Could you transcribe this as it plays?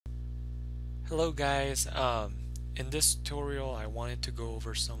Hello guys, in this tutorial I wanted to go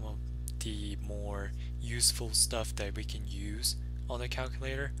over some of the more useful stuff that we can use on the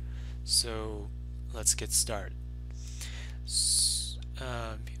calculator. So let's get started.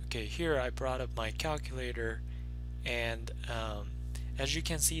 Okay, here I brought up my calculator and as you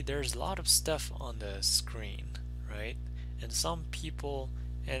can see there's a lot of stuff on the screen, right? And some people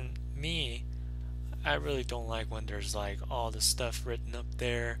and me, I really don't like when there's like all the stuff written up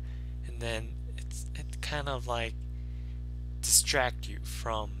there and then it kind of like distract you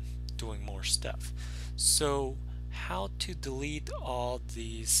from doing more stuff. So how to delete all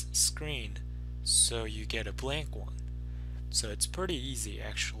these screen so you get a blank one? So it's pretty easy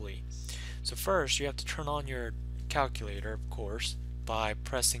actually. So first you have to turn on your calculator, of course, by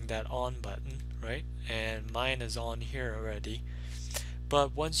pressing that on button, right? And mine is on here already.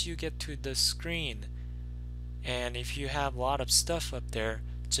 But once you get to the screen, and if you have a lot of stuff up there,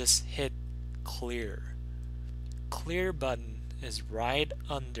 just hit clear. Clear button is right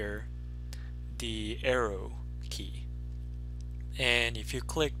under the arrow key. And if you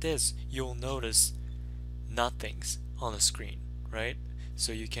click this, you'll notice nothing's on the screen, right?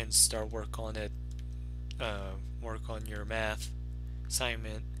 So you can start work on it, work on your math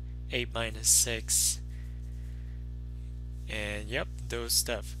assignment, 8 minus 6, and yep, those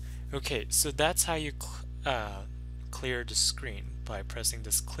stuff. Okay, so that's how you clear the screen, by pressing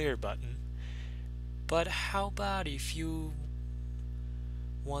this clear button. But how about if you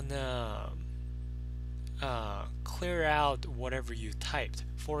wanna clear out whatever you typed?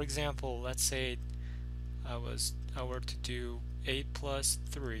 For example, let's say I were to do 8 plus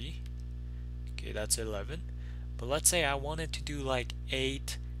 3. Okay, that's 11. But let's say I wanted to do like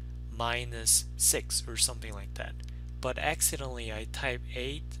 8 minus 6 or something like that. But accidentally I type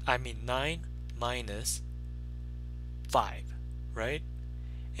 9 minus 5, right?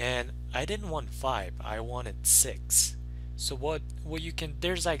 And I didn't want 5, I wanted 6. So what you can,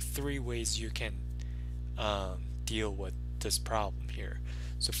 there's like 3 ways you can deal with this problem here.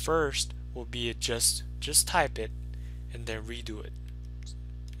 So first will be just type it and then redo it.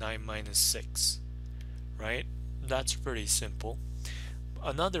 9 minus 6, right? That's pretty simple.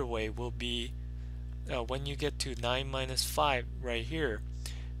 Another way will be when you get to 9 minus 5 right here,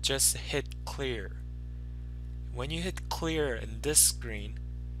 just hit clear. When you hit clear in this screen,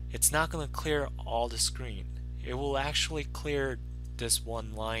 it's not going to clear all the screen. It will actually clear this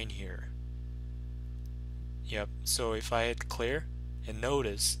one line here. Yep, so if I hit clear, and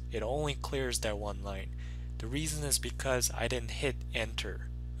notice it only clears that one line. The reason is because I didn't hit enter,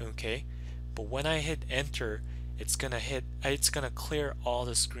 okay? But when I hit enter, it's gonna clear all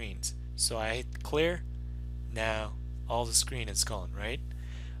the screens. So I hit clear, now all the screen is gone, right?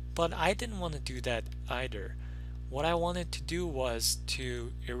 But I didn't want to do that either. What I wanted to do was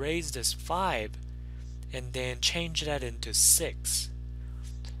to erase this 5 and then change that into 6.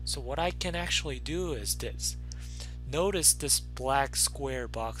 So what I can actually do is this. Notice this black square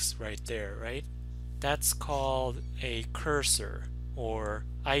box right there, right? That's called a cursor, or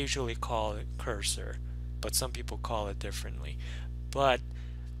I usually call it cursor, but some people call it differently. But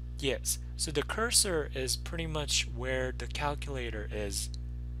yes, so the cursor is pretty much where the calculator is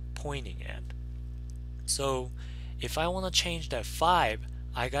pointing at. So if I want to change that 5,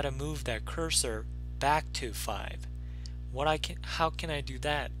 I gotta move that cursor back to 5. How can I do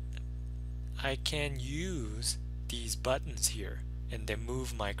that? I can use these buttons here and then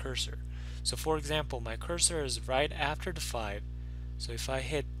move my cursor. So for example, my cursor is right after the 5, so if I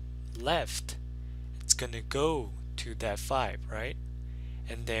hit left, it's gonna go to that 5, right?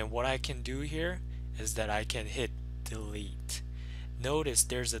 And then what I can do here is that I can hit delete. Notice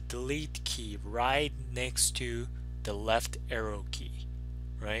there's a delete key right next to the left arrow key,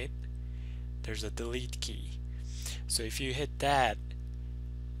 right? There's a delete key. So if you hit that,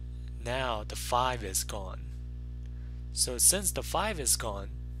 now the 5 is gone. So since the 5 is gone,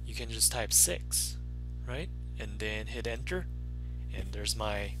 you can just type 6, right? And then hit enter, and there's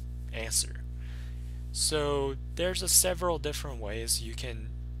my answer. So there's several different ways you can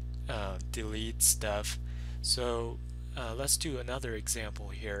delete stuff. So let's do another example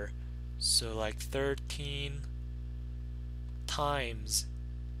here. So like 13 times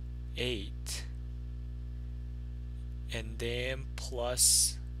 8 and then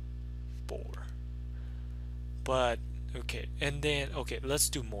plus 4. But okay, and then let's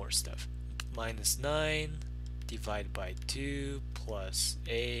do more stuff. Minus 9 divided by 2 plus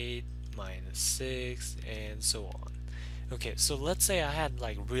 8 minus 6 and so on. Okay, so let's say I had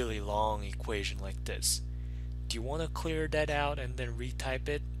like really long equation like this. Do you want to clear that out and then retype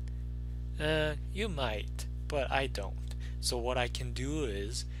it? You might, but I don't. So what I can do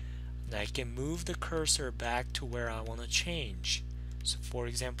is and I can move the cursor back to where I want to change. So for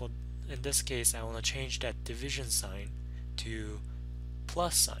example, in this case I want to change that division sign to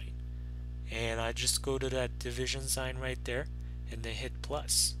plus sign, and I just go to that division sign right there and then hit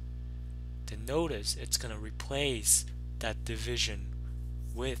plus. Then notice it's going to replace that division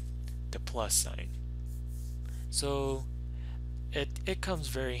with the plus sign. So it comes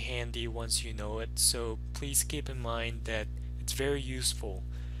very handy once you know it, so please keep in mind that it's very useful.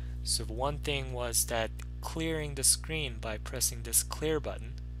 So one thing was that clearing the screen by pressing this clear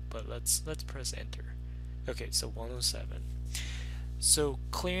button, but let's press enter. Okay, so 107. So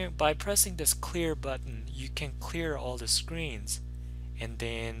by pressing this clear button, you can clear all the screens and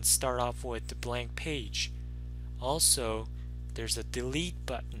then start off with the blank page. Also, there's a delete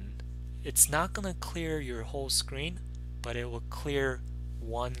button. It's not gonna clear your whole screen, but it will clear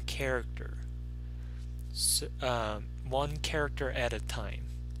one character. So, one character at a time.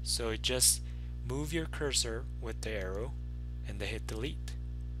 So just move your cursor with the arrow and then hit delete.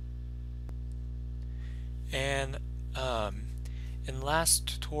 And in last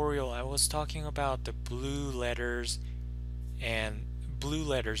tutorial I was talking about the blue letters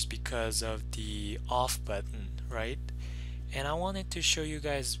because of the off button, right? And I wanted to show you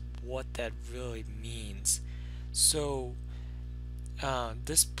guys what that really means. So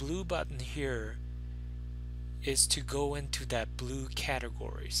this blue button here is to go into that blue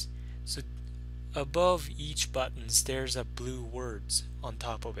categories. So above each buttons there's a blue words on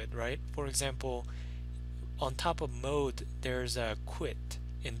top of it, right? For example, on top of mode there's a quit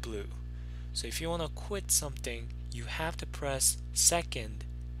in blue. So if you want to quit something, you have to press second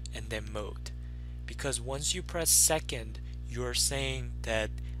and then mode, because once you press second you're saying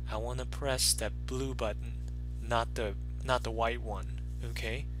that I want to press that blue button, not the white one.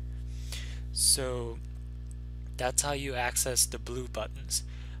 Okay, so that's how you access the blue buttons.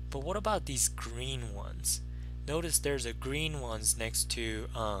 But what about these green ones? Notice there's a green ones next to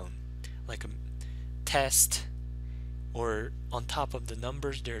like a test, or on top of the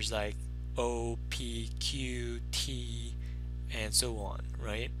numbers there's like O, P, Q, T, and so on,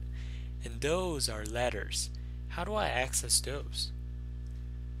 right? And those are letters. How do I access those?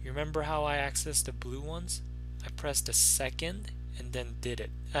 You remember how I accessed the blue ones? I pressed the second and then did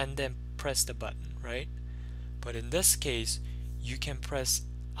it, and then press the button, right? But in this case you can press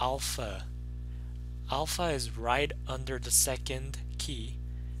alpha. Alpha is right under the second key,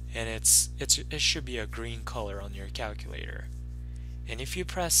 and it should be a green color on your calculator. And if you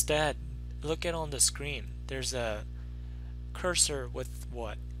press that, look at on the screen, there's a cursor with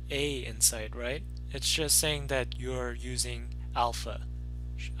what? A inside, right? It's just saying that you're using alpha.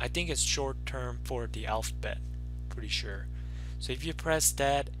 I think it's short term for the alphabet, pretty sure. So if you press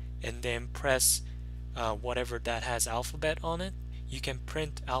that and then press whatever that has alphabet on it, you can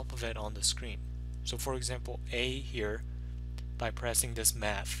print alphabet on the screen. So for example, A here, by pressing this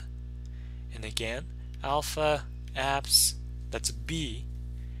math, and again alpha apps, that's B,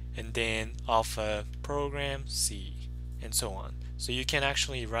 and then alpha program C, and so on. So you can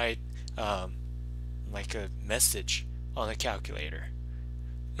actually write like a message on a calculator.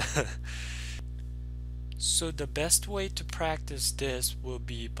 So the best way to practice this will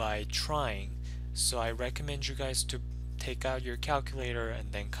be by trying. So I recommend you guys to take out your calculator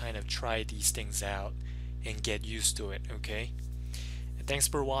and then kind of try these things out and get used to it, okay? And thanks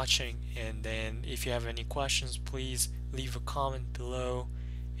for watching, and then if you have any questions, please leave a comment below,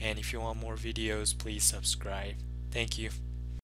 and if you want more videos, please subscribe. Thank you.